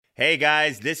Hey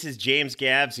guys, this is James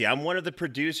Gabsey. I'm one of the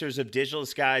producers of Digital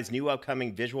Sky's new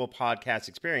upcoming visual podcast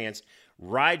experience,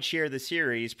 Rideshare the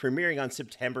Series, premiering on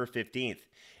September 15th.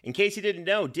 In case you didn't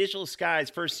know, Digital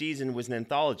Sky's first season was an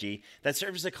anthology that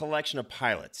serves as a collection of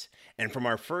pilots. And from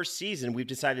our first season, we've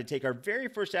decided to take our very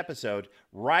first episode,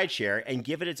 Rideshare, and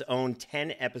give it its own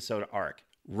 10-episode arc.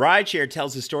 Rideshare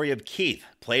tells the story of Keith,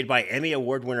 played by Emmy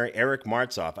Award winner Eric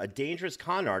Martsolf, a dangerous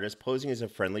con artist posing as a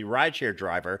friendly rideshare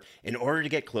driver in order to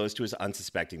get close to his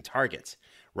unsuspecting targets.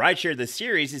 Rideshare the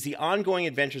Series is the ongoing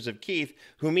adventures of Keith,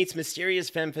 who meets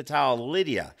mysterious femme fatale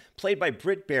Lydia, played by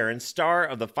Britt Baron, star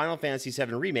of the Final Fantasy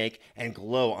VII Remake and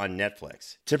Glow on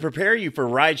Netflix. To prepare you for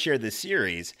Rideshare the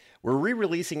Series, we're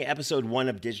re-releasing episode 1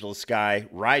 of Digital Sky,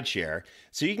 Rideshare,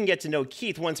 so you can get to know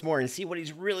Keith once more and see what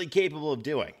he's really capable of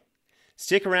doing.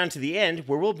 Stick around to the end,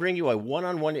 where we'll bring you a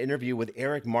one-on-one interview with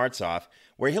Eric Martsolf,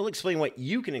 where he'll explain what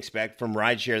you can expect from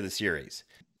Rideshare the Series.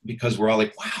 Because we're all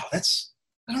like, wow, I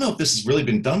don't know if this has really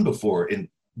been done before in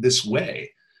this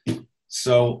way.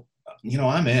 So,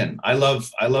 I'm in. I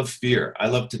love fear. I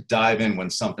love to dive in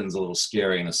when something's a little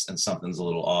scary and something's a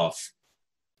little off.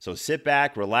 So sit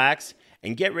back, relax,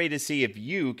 and get ready to see if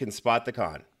you can spot the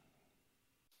con.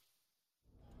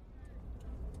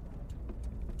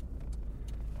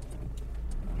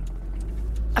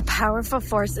 A powerful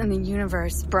force in the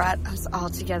universe brought us all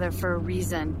together for a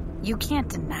reason. You can't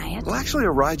deny it. Well, actually, a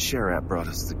rideshare app brought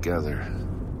us together.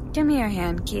 Give me your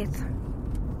hand, Keith.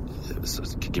 So,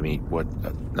 give me what?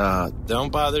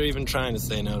 Don't bother even trying to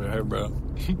say no to her, bro.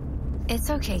 It's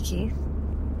okay, Keith.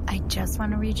 I just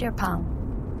want to read your palm.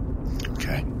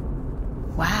 Okay.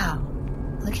 Wow.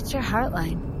 Look at your heart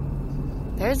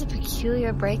line. There's a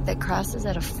peculiar break that crosses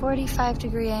at a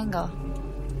 45-degree angle.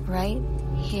 Right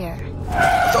here.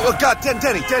 Oh, God, Denny!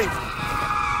 What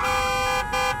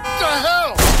the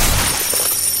hell?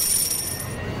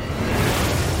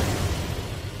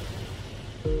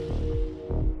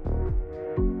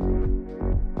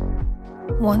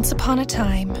 Once upon a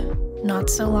time, not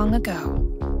so long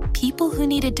ago, people who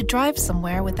needed to drive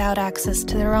somewhere without access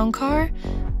to their own car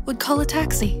would call a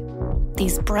taxi.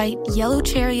 These bright yellow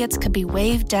chariots could be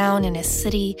waved down in a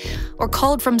city or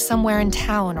called from somewhere in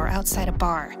town or outside a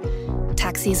bar.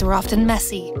 Taxis were often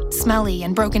messy, smelly,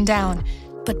 and broken down,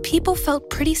 but people felt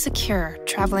pretty secure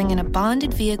traveling in a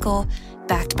bonded vehicle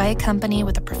backed by a company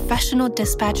with a professional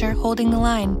dispatcher holding the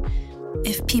line.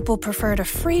 If people preferred a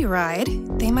free ride,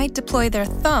 they might deploy their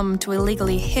thumb to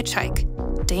illegally hitchhike,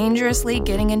 dangerously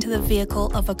getting into the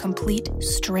vehicle of a complete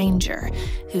stranger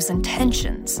whose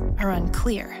intentions are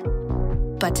unclear.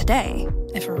 But today,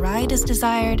 if a ride is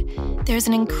desired, there's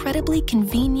an incredibly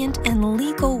convenient and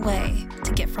legal way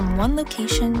to get from one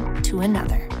location to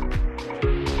another.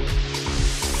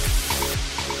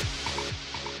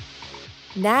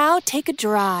 Now take a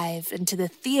drive into the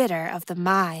theater of the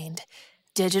mind.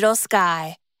 Digital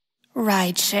Sky.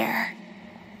 Rideshare.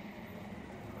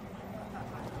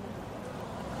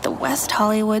 The West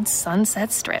Hollywood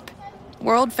Sunset Strip.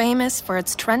 World famous for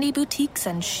its trendy boutiques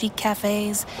and chic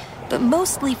cafes, but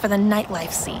mostly for the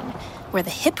nightlife scene, where the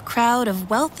hip crowd of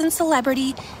wealth and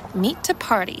celebrity meet to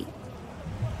party.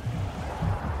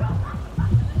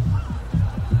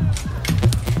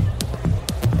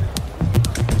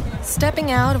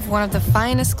 Stepping out of one of the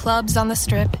finest clubs on the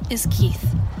Strip is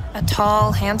Keith, a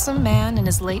tall, handsome man in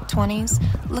his late 20s,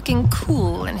 looking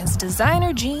cool in his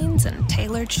designer jeans and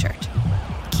tailored shirt.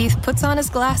 Keith puts on his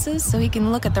glasses so he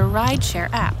can look at the Rideshare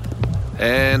app.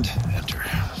 And enter.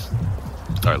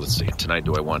 All right, let's see. Tonight,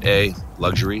 do I want A,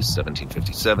 luxury,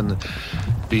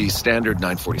 $17.57, B, standard,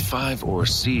 $9.45, or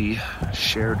C,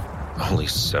 shared, only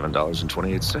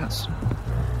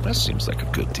 $7.28? That seems like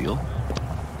a good deal.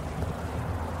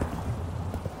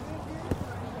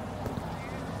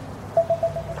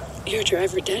 Your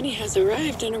driver, Denny, has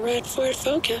arrived in a red Ford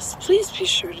Focus. Please be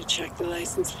sure to check the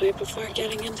license plate before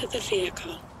getting into the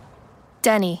vehicle.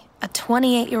 Denny, a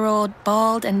 28-year-old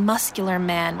bald and muscular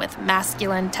man with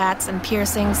masculine tats and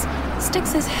piercings,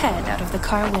 sticks his head out of the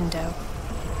car window.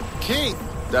 Keith!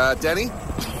 Denny?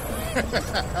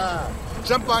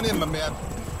 Jump on in, my man.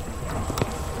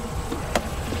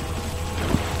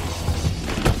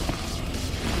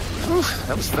 Whew,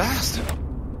 that was fast.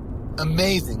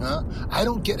 Amazing, huh? I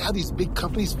don't get how these big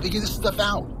companies figure this stuff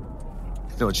out.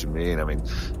 I know what you mean. I mean,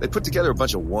 they put together a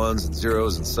bunch of ones and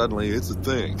zeros and suddenly it's a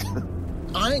thing.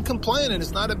 I ain't complaining.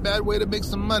 It's not a bad way to make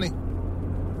some money.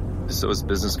 So is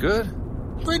business good?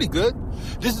 Pretty good.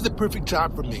 This is the perfect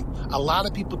job for me. A lot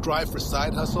of people drive for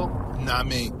side hustle. Not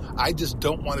me. I just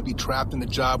don't want to be trapped in a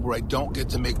job where I don't get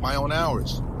to make my own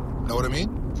hours. Know what I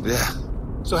mean? Yeah.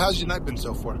 So how's your night been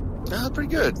so far? Pretty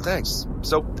good, thanks.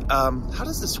 So, how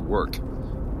does this work?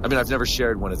 I mean, I've never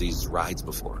shared one of these rides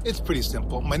before. It's pretty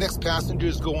simple. My next passenger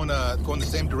is going the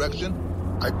same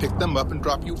direction. I pick them up and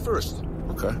drop you first.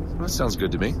 Okay, that sounds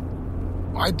good to me.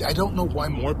 I don't know why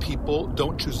more people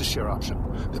don't choose the share option.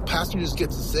 The passengers get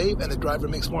to save and the driver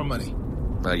makes more money.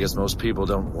 I guess most people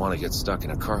don't want to get stuck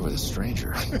in a car with a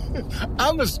stranger.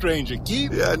 I'm a stranger,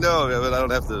 Keith. Yeah, I know, but I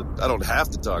don't have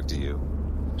to talk to you.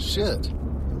 Shit.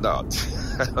 No,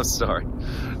 I'm sorry.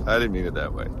 I didn't mean it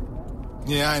that way.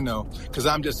 Yeah, I know. Because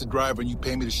I'm just a driver and you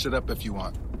pay me to shut up if you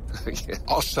want. Yeah.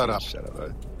 I'll shut up. Shut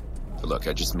up. Look,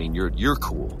 I just mean you're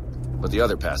cool. But the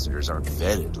other passengers aren't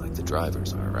vetted like the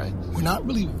drivers are, right? We're not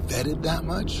really vetted that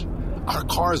much. Our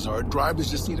cars are. Drivers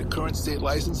just need a current state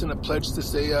license and a pledge to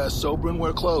stay sober and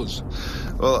wear clothes.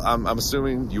 Well, I'm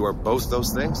assuming you are both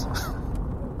those things?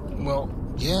 Well,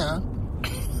 yeah.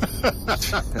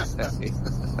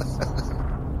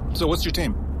 So what's your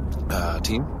team?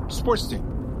 Team? Sports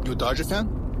team. You a Dodger fan?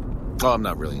 Oh, I'm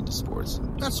not really into sports.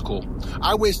 That's cool.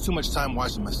 I waste too much time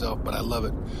watching myself, but I love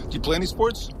it. Do you play any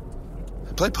sports?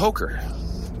 I play poker.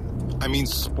 I mean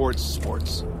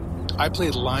sports. I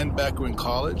played linebacker in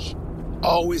college.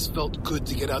 Always felt good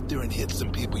to get out there and hit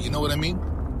some people. You know what I mean?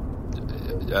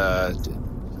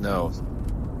 No.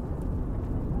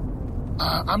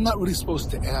 I'm not really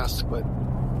supposed to ask, but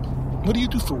what do you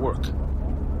do for work?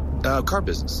 Car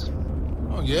business.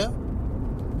 Oh, yeah?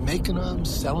 Making them,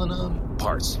 selling them?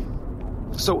 Parts.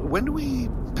 So when do we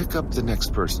pick up the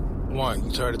next person? Why,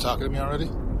 you tired of talking to me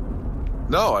already?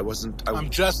 No, I wasn't. I'm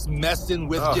just messing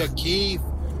with you, Keith.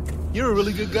 You're a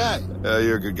really good guy.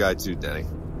 You're a good guy too, Denny.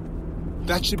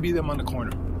 That should be them on the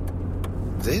corner.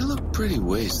 They look pretty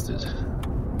wasted.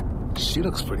 She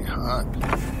looks pretty hot.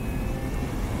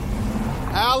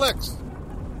 Alex!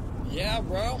 Yeah,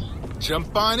 bro?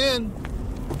 Jump on in.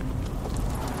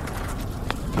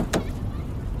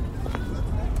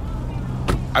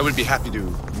 I would be happy to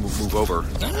move over.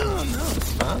 No,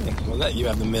 it's fine. We'll let you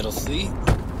have the middle seat.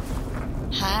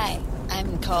 Hi,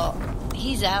 I'm Nicole.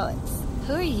 He's Alex.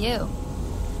 Who are you?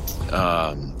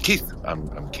 Keith.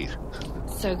 I'm Keith.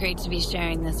 So great to be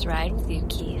sharing this ride with you,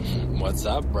 Keith. What's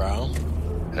up, bro?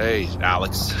 Hey,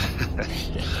 Alex.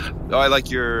 Oh, I like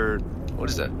your... What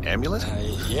is that, amulet?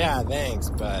 Yeah, thanks,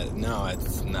 but no,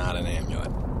 it's not an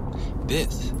amulet.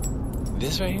 This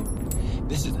right here,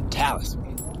 this is a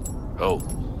talisman. Oh,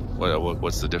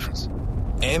 what's the difference?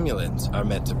 Amulets are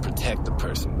meant to protect the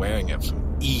person wearing it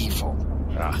from evil.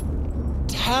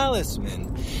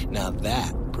 Talisman, now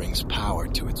that brings power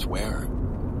to its wearer.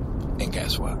 And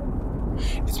guess what?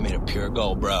 It's made of pure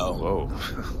gold, bro. Whoa.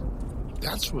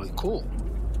 That's really cool.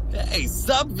 Hey,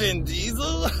 sup, Vin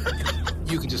Diesel?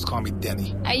 You can just call me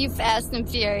Denny. Are you fast and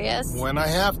furious? When I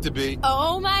have to be.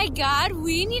 Oh my god,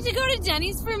 we need to go to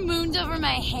Denny's for Mooned Over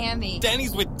My Hammy.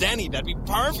 Denny's with Denny, that'd be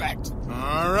perfect.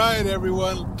 All right,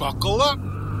 everyone, buckle up.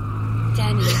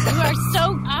 Denny, you are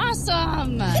so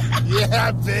awesome.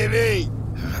 Yeah, baby.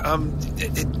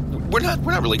 We're not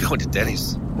really going to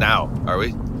Denny's now, are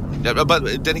we?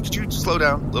 But Denny, could you slow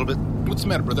down a little bit? What's the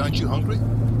matter, brother? Aren't you hungry?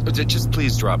 Just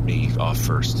please drop me off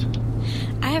first.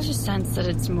 I have a sense that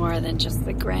it's more than just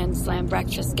the Grand Slam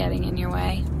breakfast getting in your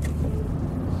way.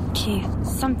 Keith,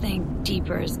 something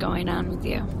deeper is going on with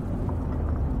you.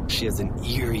 She has an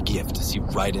eerie gift to see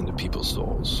right into people's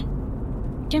souls.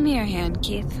 Give me your hand,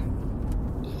 Keith.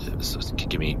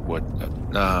 Give me what?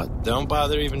 Don't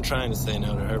bother even trying to say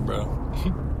no to her,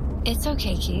 bro. It's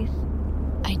okay, Keith.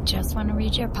 I just want to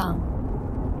read your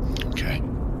palm. Okay.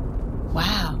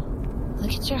 Wow.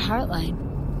 Look at your heart line.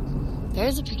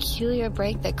 There's a peculiar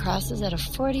break that crosses at a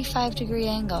 45-degree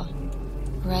angle.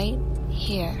 Right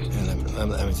here.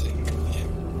 Let me see. Yeah.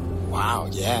 Wow,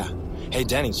 yeah. Hey,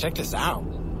 Denny, check this out.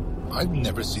 I've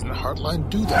never seen a heart line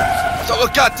do that. Oh,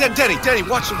 God, Denny,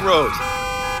 watch the road.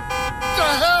 What the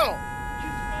hell?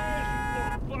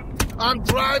 I'm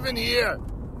driving here.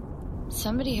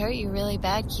 Somebody hurt you really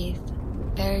bad, Keith.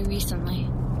 Very recently.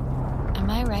 Am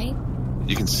I right?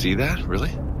 You can see that?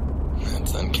 Really?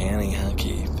 That's uncanny, huh,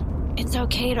 Keith? It's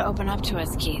okay to open up to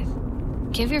us, Keith.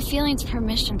 Give your feelings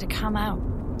permission to come out.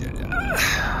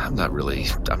 I'm not really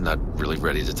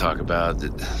ready to talk about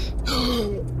it.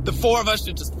 The four of us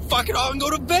should just fuck it off and go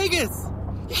to Vegas.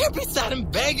 You can't be sad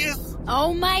in Vegas.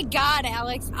 Oh my God,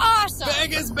 Alex. Awesome.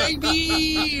 Vegas,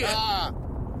 baby.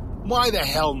 Why the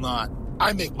hell not?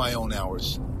 I make my own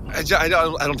hours. I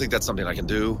don't think that's something I can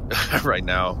do right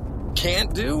now.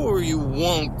 Can't do or you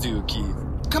won't do, Keith?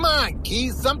 Come on,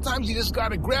 Keith. Sometimes you just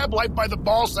gotta grab life by the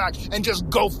ball sack and just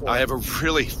go for it. I have a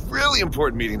really, really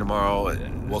important meeting tomorrow.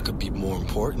 What could be more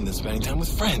important than spending time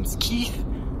with friends, Keith?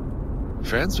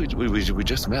 Friends? We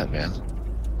just met, man.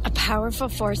 A powerful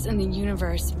force in the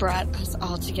universe brought us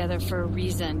all together for a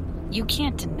reason. You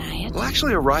can't deny it. Well,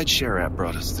 actually, a rideshare app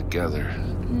brought us together.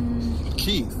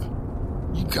 Keith,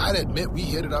 you gotta admit we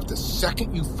hit it off the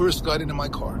second you first got into my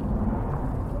car.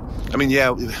 I mean,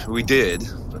 yeah, we did.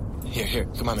 Here,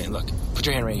 come on, man, look. Put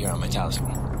your hand right here on my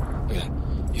talisman. Look at that.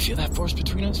 You feel that force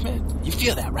between us, man? You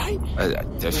feel that, right? I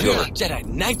feel We're it. like Jedi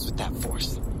Knights with that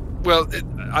force. Well,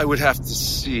 I would have to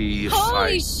see if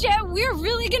Holy shit, we're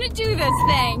really gonna do this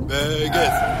thing.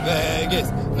 Vegas.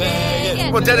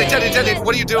 Well, Denny,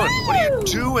 what are you doing? What are you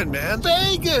doing, man?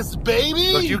 Vegas,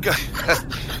 baby! Look, you guys...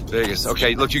 Vegas.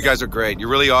 Okay, look, you guys are great. You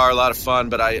really are a lot of fun,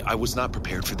 but I was not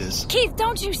prepared for this. Keith,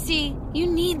 don't you see? You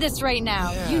need this right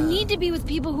now. Yeah. You need to be with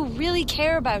people who really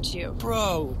care about you.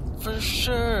 Bro, for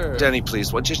sure. Denny,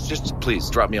 please, just please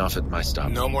drop me off at my stop.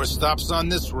 No more stops on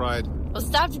this ride. We'll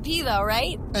stop to pee though,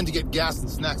 right? And to get gas and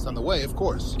snacks on the way, of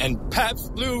course. And Pat's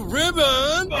Blue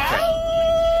Ribbon. Okay.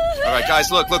 All right,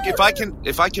 guys, look,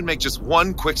 if I can make just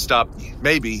one quick stop,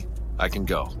 maybe I can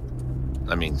go.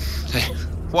 I mean,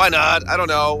 why not? I don't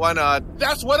know. Why not?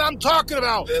 That's what I'm talking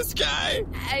about! This guy.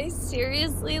 I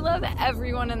seriously love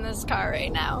everyone in this car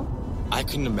right now. I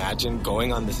couldn't imagine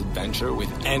going on this adventure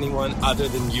with anyone other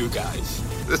than you guys.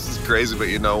 This is crazy, but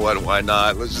you know what? Why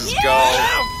not? Let's just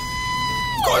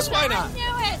Of course, why not? Do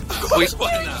it. Of course,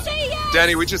 why not? Say yes. go.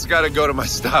 Danny, we just got to go to my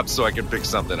stop so I can pick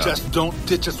something up. Just don't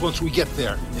ditch us once we get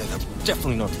there. Yeah, that's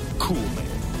definitely not cool, man.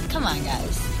 Come on,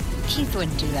 guys. Keith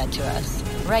wouldn't do that to us.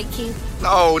 Right, Keith?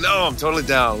 No, I'm totally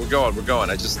down. We're going.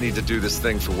 I just need to do this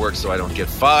thing for work so I don't get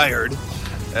fired.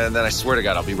 And then I swear to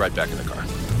God, I'll be right back in the car.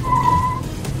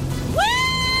 Woo!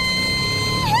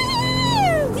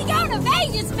 We going to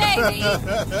Vegas, baby!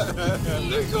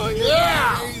 They're going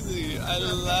crazy. I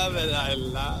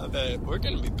love it. We're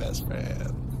gonna be best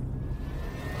friends.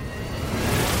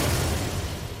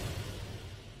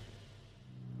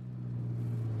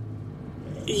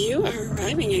 You are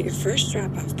arriving at your first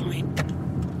drop-off point.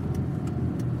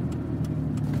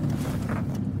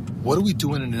 What are we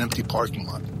doing in an empty parking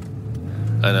lot?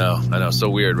 I know. So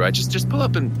weird, right? Just pull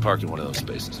up and park in one of those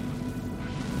spaces.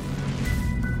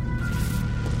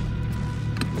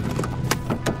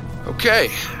 Okay,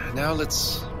 now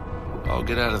let's all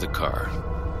get out of the car.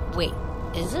 Wait,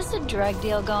 is this a drug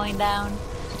deal going down?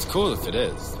 It's cool if it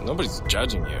is. Nobody's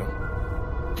judging you.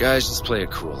 Guys, just play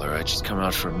it cool, all right? Just come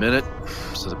out for a minute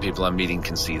so the people I'm meeting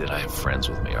can see that I have friends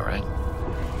with me, all right?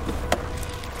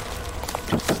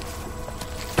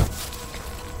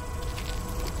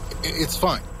 It's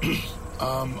fine.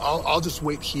 I'll just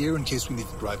wait here in case we need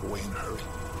to drive away in a hurry.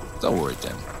 Don't worry,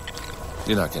 Danny.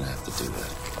 You're not going to have to do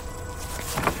that.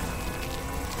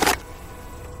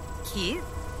 Keith,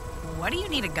 what do you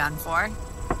need a gun for?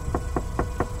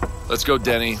 Let's go,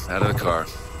 Denny. Out of the car.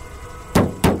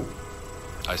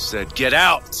 I said, get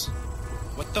out!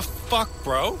 What the fuck,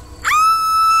 bro?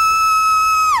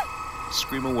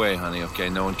 Scream away, honey, okay?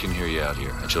 No one can hear you out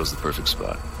here. I chose the perfect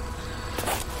spot.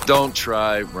 Don't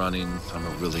try running. I'm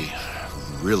a really,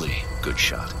 really good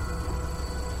shot.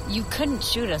 You couldn't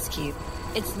shoot us, Keith.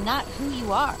 It's not who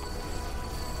you are.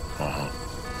 Uh-huh.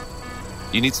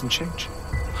 You need some change?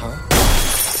 Huh?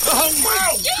 Oh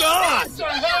my God! What the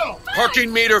hell?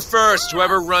 Parking meter first.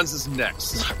 Whoever runs is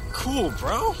next. Not cool,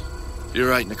 bro. You're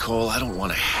right, Nicole. I don't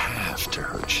want to have to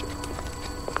hurt you.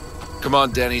 Come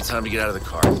on, Danny. Time to get out of the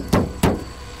car.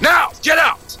 Now! Get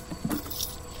out!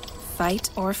 Fight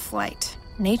or flight.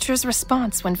 Nature's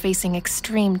response when facing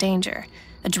extreme danger.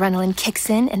 Adrenaline kicks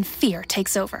in and fear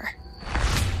takes over.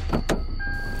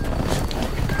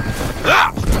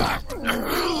 Ah!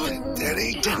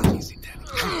 Danny, easy, Danny.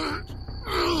 Come on.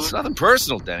 It's nothing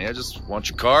personal, Danny. I just want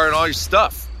your car and all your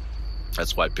stuff.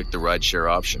 That's why I picked the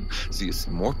rideshare option. See,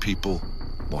 more people,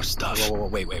 more stuff. Whoa,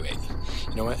 wait.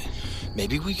 You know what?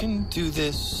 Maybe we can do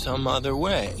this some other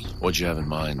way. What'd you have in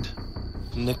mind?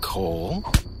 Nicole?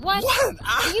 What?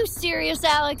 Are you serious,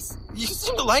 Alex? You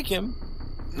seem to like him.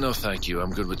 No, thank you.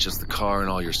 I'm good with just the car and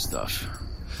all your stuff.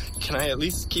 Can I at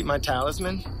least keep my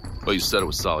talisman? Well, you said it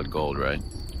was solid gold, right?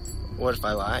 What if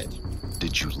I lied?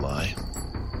 Did you lie?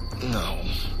 No.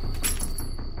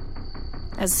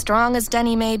 As strong as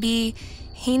Denny may be,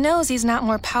 he knows he's not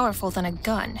more powerful than a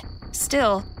gun.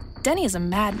 Still, Denny is a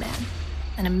madman.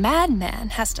 And a madman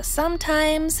has to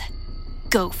sometimes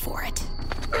go for it.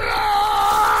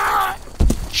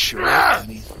 Sure,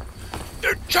 Danny.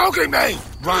 They're choking me!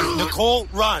 Run, Nicole,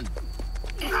 run!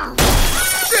 Come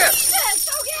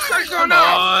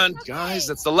on, guys.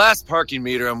 That's the last parking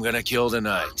meter I'm gonna kill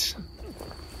tonight.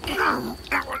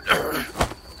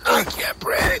 I can't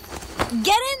breathe.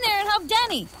 Get in there and help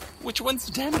Denny. Which one's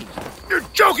Denny? You're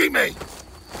choking me!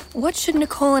 what should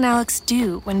Nicole and Alex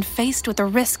do when faced with the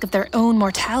risk of their own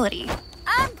mortality?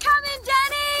 I'm coming,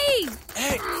 Denny!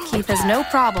 Keith has no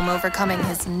problem overcoming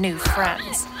his new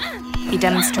friends. He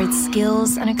demonstrates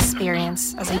skills and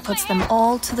experience as he puts them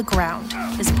all to the ground,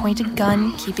 his pointed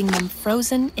gun keeping them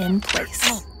frozen in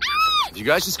place. If you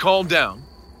guys just calm down,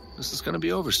 this is gonna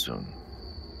be over soon.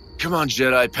 Come on,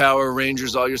 Jedi, Power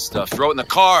Rangers, all your stuff. Throw it in the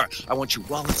car. I want your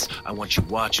wallets. I want your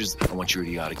watches. I want your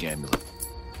idiotic amulet.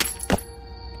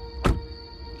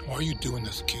 Why are you doing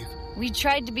this, Keith? We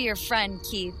tried to be your friend,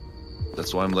 Keith.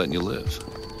 That's why I'm letting you live.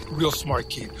 Real smart,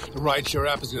 Keith. The rideshare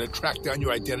app is going to track down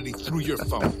your identity through your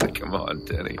phone. Come on,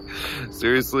 Denny.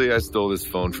 Seriously, I stole this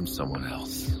phone from someone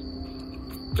else.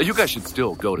 But you guys should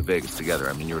still go to Vegas together.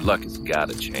 I mean, your luck has got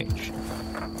to change.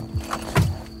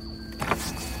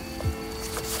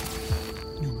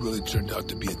 You really turned out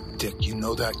to be a dick. You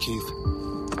know that, Keith?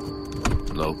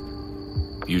 Nope.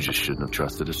 You just shouldn't have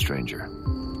trusted a stranger.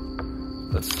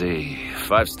 Let's see.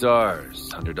 5 stars,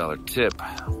 $100 tip,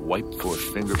 wipe for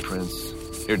fingerprints.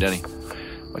 Here, Denny,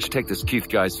 why don't you take this Keith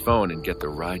guy's phone and get the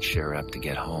rideshare app to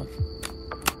get home?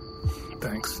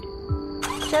 Thanks.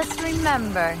 Just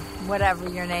remember, whatever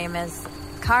your name is,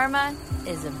 Karma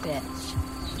is a bitch.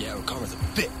 Yeah, well, Karma's a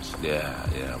bitch.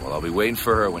 Yeah. Well, I'll be waiting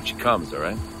for her when she comes, all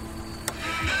right?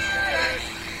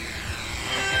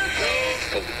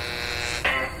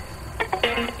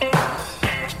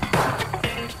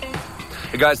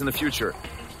 Hey, guys, in the future,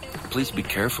 please be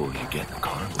careful who you get in the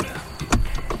car with.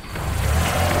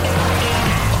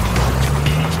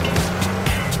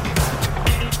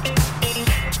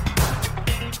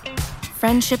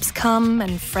 Friendships come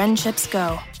and friendships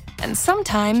go, and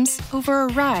sometimes over a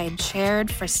ride shared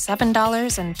for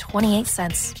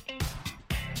 $7.28.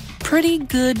 Pretty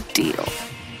good deal.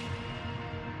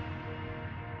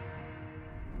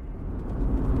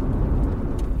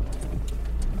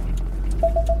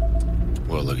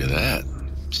 Well, look at that.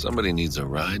 Somebody needs a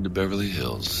ride to Beverly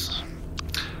Hills.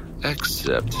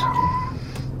 Except...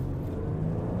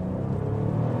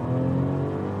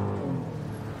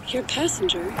 Your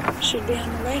passenger should be on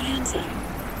the right-hand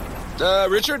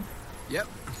side. Richard? Yep,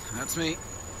 that's me.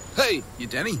 Hey. You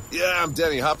Denny? Yeah, I'm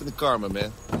Denny. Hop in the car, my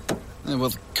man. Well,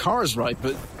 the car's right,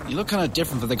 but you look kind of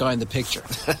different from the guy in the picture.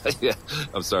 Yeah,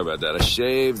 I'm sorry about that. I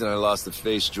shaved and I lost the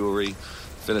face jewelry.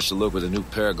 Finished the look with a new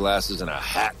pair of glasses and a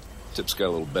hat. Tips got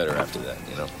a little better after that,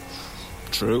 you know?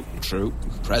 True.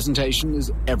 Presentation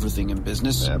is everything in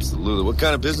business. Absolutely. What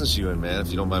kind of business you in, man, if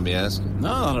you don't mind me asking? No,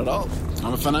 not at all.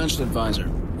 I'm a financial advisor.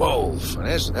 Whoa,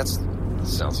 financial? That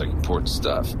sounds like important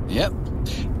stuff. Yep.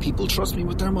 People trust me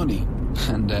with their money.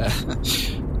 And,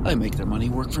 I make their money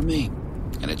work for me.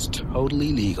 And it's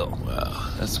totally legal.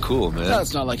 Wow, that's cool, man. No,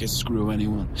 it's not like I screw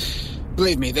anyone.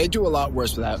 Believe me, they do a lot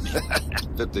worse without me. I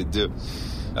bet they do.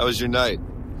 How was your night?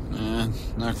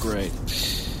 Not great.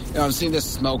 You know, I've seen this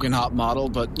smoking hot model,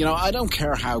 but, you know, I don't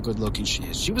care how good looking she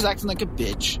is. She was acting like a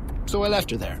bitch, so I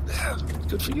left her there. Yeah,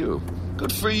 good for you.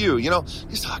 Good for you. You know,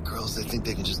 these hot girls, they think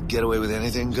they can just get away with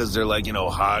anything because they're like, you know,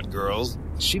 hot girls.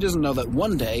 She doesn't know that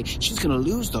one day she's going to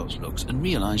lose those looks and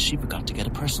realize she forgot to get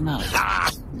a personality.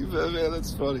 You bet, man,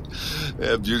 that's funny.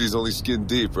 Yeah, beauty's only skin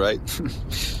deep, right?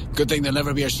 Good thing there'll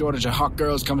never be a shortage of hot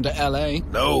girls coming to L.A.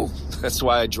 No, that's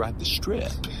why I drive the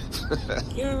Strip.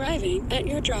 You're arriving at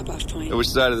your drop-off point. Which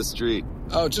side of the street?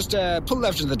 Oh, just pull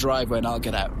left into the driveway and I'll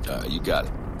get out. You got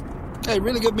it. Hey,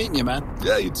 really good meeting you, man.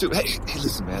 Yeah, you too. Hey,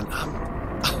 listen, man.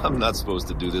 I'm not supposed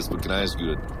to do this, but can I ask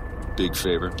you a big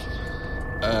favor?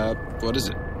 What is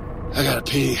it? I gotta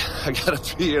pee,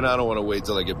 and I don't want to wait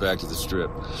till I get back to the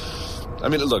Strip. I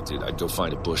mean, look, dude, I'd go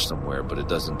find a bush somewhere, but it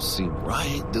doesn't seem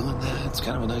right doing that. It's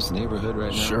kind of a nice neighborhood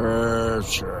right now.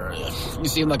 Sure. You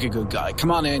seem like a good guy. Come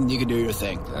on in, you can do your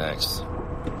thing. Thanks.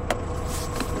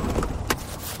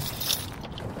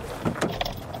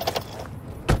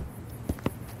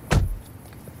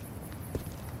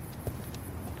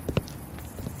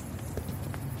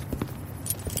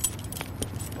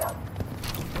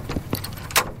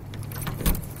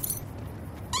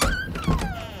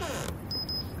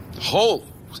 Oh,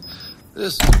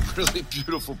 this is a really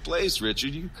beautiful place,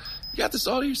 Richard. You got this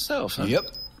all to yourself, huh? Yep.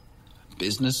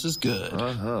 Business is good.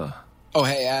 Uh-huh. Oh,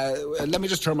 hey, let me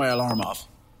just turn my alarm off.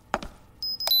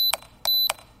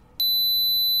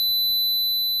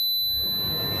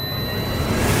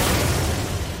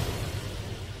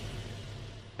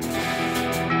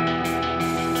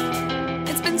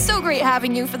 It's been so great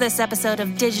having you for this episode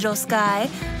of Digital Sky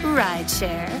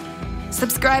Rideshare.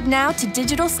 Subscribe now to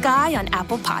Digital Sky on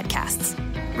Apple Podcasts.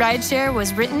 Rideshare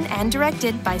was written and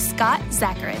directed by Scott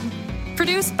Zacharin.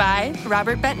 Produced by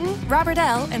Robert Benton, Robert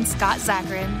L., and Scott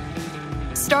Zacharin.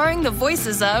 Starring the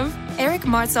voices of Eric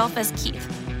Martsolf as Keith,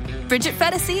 Bridget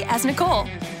Fedesi as Nicole,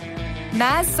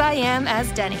 Maz Siam as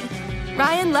Denny,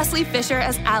 Ryan Leslie Fisher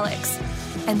as Alex,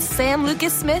 and Sam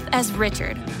Lucas Smith as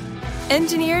Richard.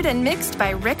 Engineered and mixed by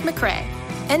Rick McCrae.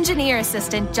 Engineer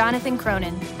assistant Jonathan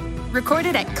Cronin.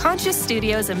 Recorded at Conscious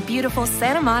Studios in beautiful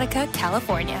Santa Monica,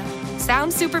 California.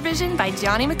 Sound supervision by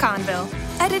Johnny McConville.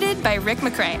 Edited by Rick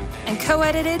McCrae and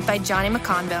co-edited by Johnny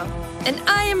McConville. And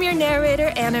I am your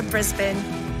narrator, Anna Brisbane.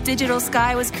 Digital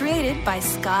Sky was created by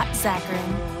Scott Zachary.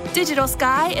 Digital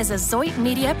Sky is a Zoit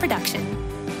Media production.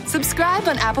 Subscribe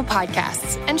on Apple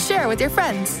Podcasts and share with your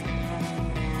friends.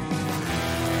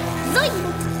 Zoit!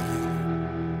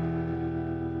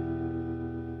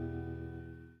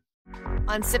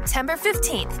 On September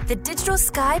 15th, the Digital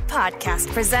Sky Podcast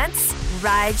presents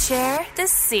Rideshare, the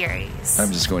series.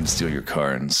 I'm just going to steal your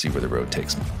car and see where the road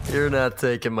takes me. You're not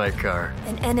taking my car.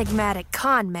 An enigmatic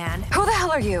con man. Who the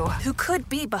hell are you? Who could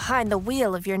be behind the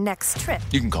wheel of your next trip.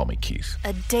 You can call me Keith.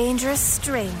 A dangerous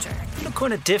stranger. You look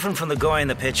kind of different from the guy in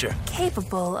the picture.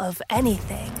 Capable of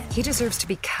anything. He deserves to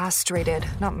be castrated,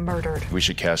 not murdered. We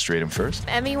should castrate him first.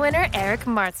 Emmy winner Eric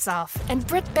Martzoff and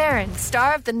Britt Barron,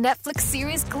 star of the Netflix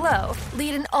series Glow,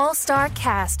 lead an all-star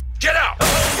cast. Get out!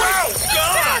 Oh,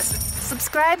 God!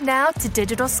 Subscribe now to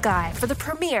Digital Sky for the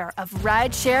premiere of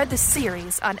Rideshare the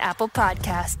series on Apple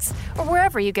Podcasts or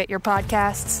wherever you get your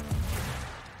podcasts.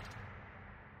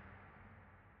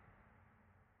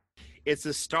 It's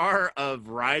the star of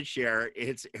Rideshare.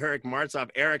 It's Eric Martzoff.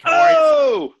 Eric, how are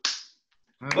you?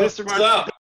 Mr. Martzoff.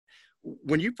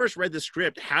 When you first read the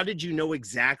script, how did you know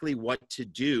exactly what to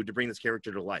do to bring this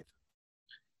character to life?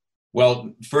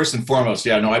 Well, first and foremost,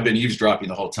 I've been eavesdropping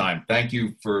the whole time. Thank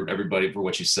you for everybody for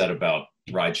what you said about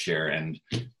Rideshare. And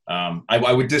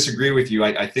I would disagree with you.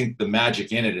 I think the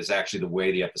magic in it is actually the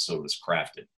way the episode was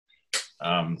crafted.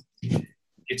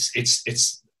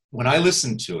 It's when I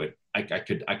listened to it, I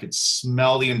could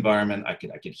smell the environment. I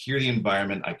could hear the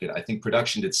environment. I think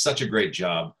production did such a great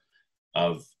job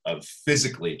of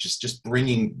physically just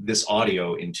bringing this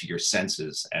audio into your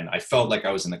senses. And I felt like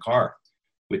I was in the car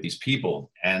with these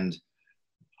people. And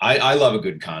I love a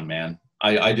good con man.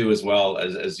 I do as well,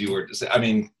 as you were to say. I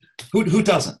mean, who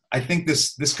doesn't? I think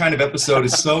this kind of episode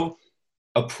is so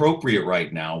appropriate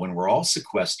right now when we're all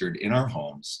sequestered in our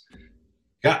homes,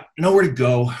 got nowhere to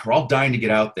go. We're all dying to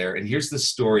get out there. And here's the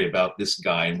story about this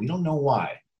guy, and we don't know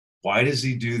why. Why does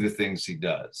he do the things he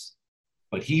does?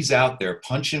 But he's out there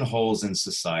punching holes in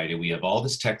society. We have all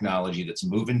this technology that's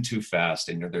moving too fast,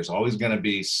 and there's always going to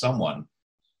be someone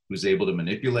who's able to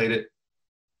manipulate it,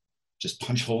 just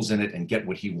punch holes in it and get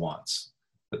what he wants.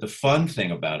 But the fun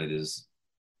thing about it is,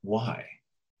 why?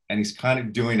 And he's kind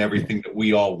of doing everything that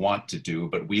we all want to do,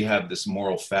 but we have this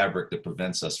moral fabric that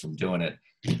prevents us from doing it.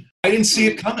 I didn't see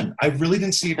it coming. I really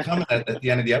didn't see it coming at the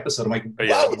end of the episode. I'm like,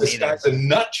 wow, this guy's a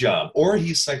nut job, or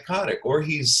he's psychotic, or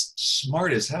he's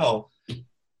smart as hell.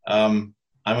 I'm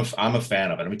a fan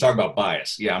of it. I mean, talk about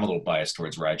bias. Yeah, I'm a little biased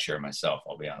towards Rideshare myself,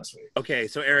 I'll be honest with you. Okay,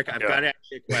 so Eric, I've got to ask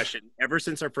you a question. Ever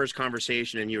since our first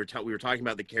conversation and we were talking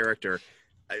about the character,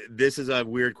 this is a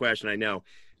weird question, I know.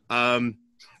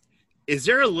 Is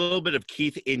there a little bit of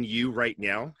Keith in you right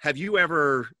now? Have you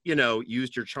ever,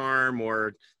 used your charm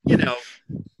or,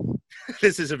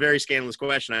 this is a very scandalous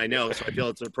question, I know, so I feel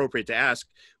it's appropriate to ask.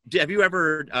 Have you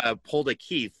ever pulled a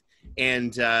Keith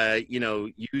and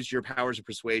use your powers of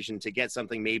persuasion to get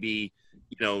something maybe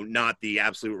not the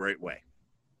absolute right way?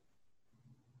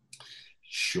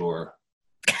 Sure.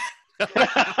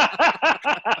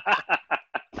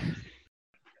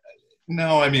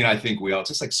 No, I mean, I think we all,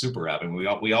 just like Super Rap, and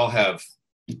we all have,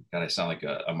 God, I sound like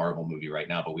a Marvel movie right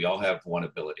now, but we all have one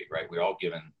ability, right? We all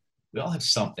have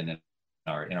something in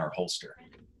our holster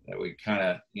that we kind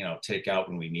of take out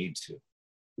when we need to.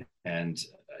 And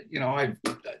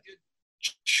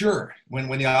sure, when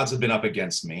the odds have been up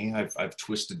against me, I've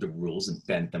twisted the rules and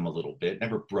bent them a little bit,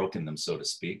 never broken them, so to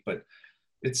speak. But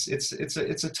it's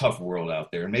a tough world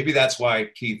out there, and maybe that's why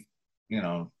Keith,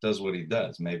 does what he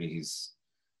does. Maybe he's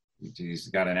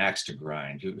got an axe to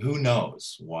grind. Who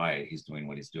knows why he's doing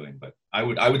what he's doing? But I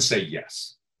would say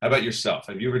yes. How about yourself?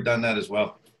 Have you ever done that as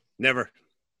well? Never.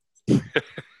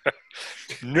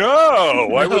 No,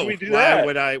 why would we do that?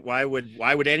 Why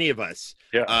would any of us?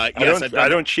 Yeah, I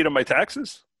don't cheat on my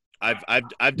taxes.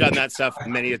 I've done that stuff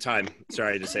many a time.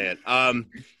 Sorry to say it.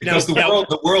 Because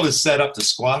the world is set up to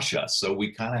squash us, so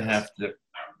we kind of have to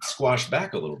squash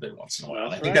back a little bit once in a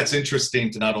while. I think that's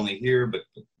interesting to not only hear but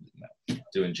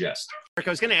to ingest. Eric, I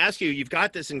was going to ask you. You've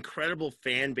got this incredible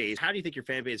fan base. How do you think your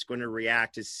fan base is going to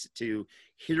react to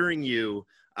hearing you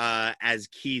as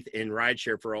Keith in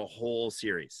Rideshare for a whole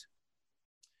series?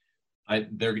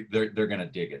 they're gonna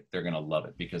dig it. They're gonna love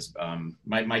it because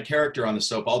my character on the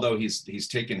soap, although he's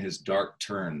taken his dark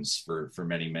turns for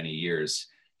many years,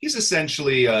 he's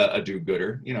essentially a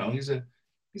do-gooder. You know, he's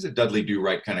a Dudley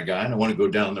Do-Right kind of guy, and I want to go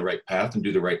down the right path and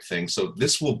do the right thing. So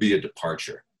this will be a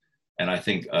departure, and I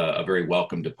think a very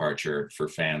welcome departure for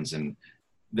fans and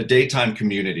the daytime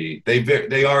community.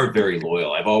 They are very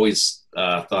loyal. I've always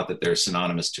thought that they're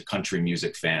synonymous to country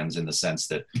music fans in the sense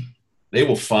that they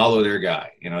will follow their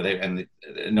guy, you know,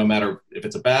 no matter if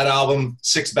it's a bad album,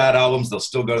 6 bad albums, they'll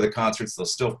still go to the concerts. They'll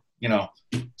still, you know,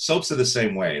 soaps are the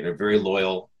same way. They're very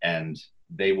loyal, and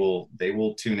they will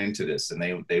tune into this, and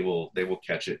they will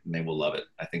catch it, and they will love it.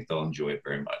 I think they'll enjoy it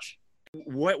very much.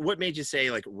 What made you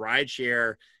say, like,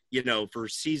 rideshare, you know, for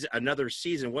another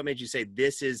season, what made you say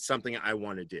this is something I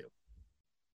want to do?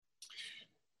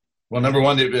 Well, number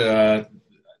one,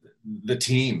 the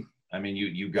team. I mean,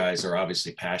 you guys are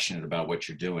obviously passionate about what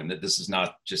you're doing. That this is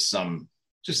not just some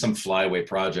flyaway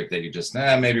project that you just,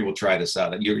 maybe we'll try this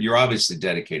out. You're obviously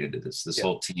dedicated to this. This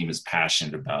whole team is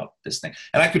passionate about this thing.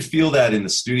 And I could feel that in the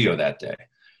studio that day.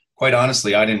 Quite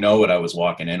honestly, I didn't know what I was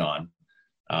walking in on.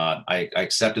 I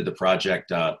accepted the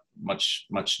project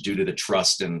much due to the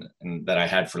trust and that I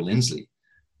had for Lindsley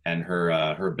and her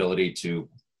ability to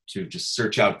just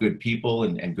search out good people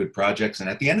and good projects. And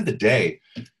at the end of the day,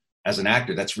 as an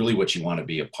actor, that's really what you want to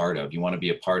be a part of. You want to be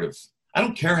a part of, I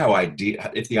don't care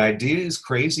if the idea is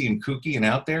crazy and kooky and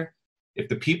out there, if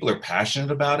the people are passionate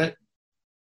about it,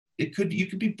 you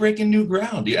could be breaking new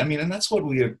ground. I mean, and that's what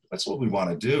we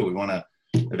want to do. We want to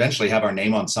eventually have our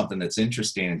name on something that's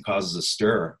interesting and causes a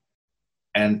stir.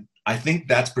 And I think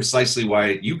that's precisely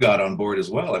why you got on board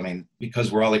as well. I mean,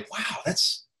 because we're all like, wow, I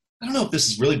don't know if this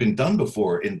has really been done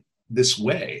before in this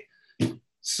way.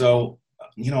 So,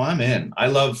 you know, I'm in. I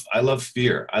love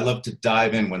fear. I love to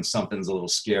dive in when something's a little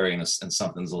scary and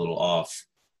something's a little off,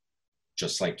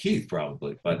 just like Keith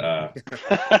probably. But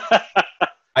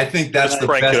I think that's the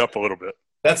crank best. It up a little bit.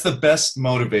 That's the best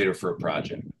motivator for a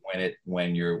project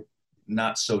when you're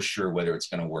not so sure whether it's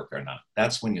going to work or not.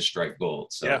 That's when you strike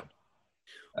gold. So yeah.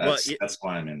 That's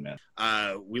why I'm in, man.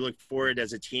 We look forward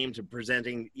as a team to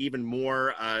presenting even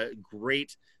more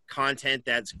great content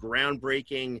that's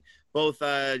groundbreaking, both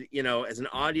you know, as an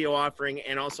audio offering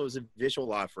and also as a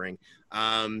visual offering.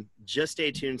 Just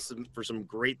stay tuned for some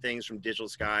great things from Digital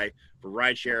Sky for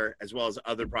rideshare, as well as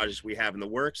other projects we have in the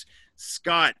works.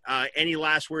 Scott, any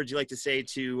last words you'd like to say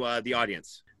to the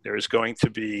audience? There's going to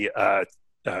be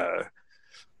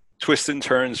twists and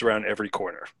turns around every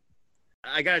corner.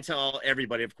 I got to tell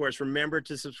everybody, of course, remember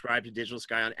to subscribe to Digital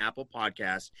Sky on Apple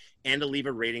Podcasts and to leave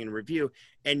a rating and review.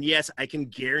 And yes, I can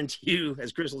guarantee you,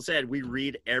 as Crystal said, we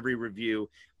read every review,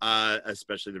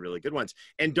 especially the really good ones.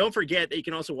 And don't forget that you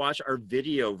can also watch our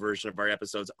video version of our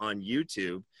episodes on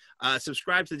YouTube.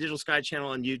 Subscribe to the Digital Sky channel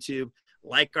on YouTube,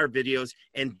 like our videos,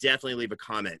 and definitely leave a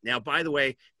comment. Now, by the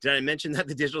way, did I mention that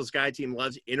the Digital Sky team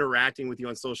loves interacting with you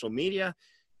on social media?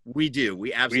 We do.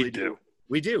 We absolutely do.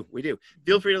 We do.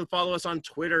 Feel free to follow us on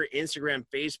Twitter, Instagram,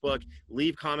 Facebook.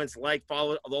 Leave comments,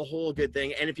 follow, the whole good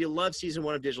thing. And if you love season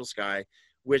 1 of Digital Sky,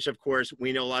 which of course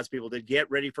we know lots of people did,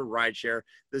 get ready for Rideshare,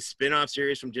 the spin-off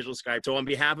series from Digital Sky. So on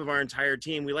behalf of our entire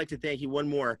team, we'd like to thank you one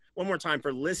more time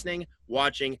for listening,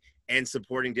 watching, and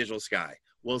supporting Digital Sky.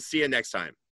 We'll see you next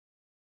time.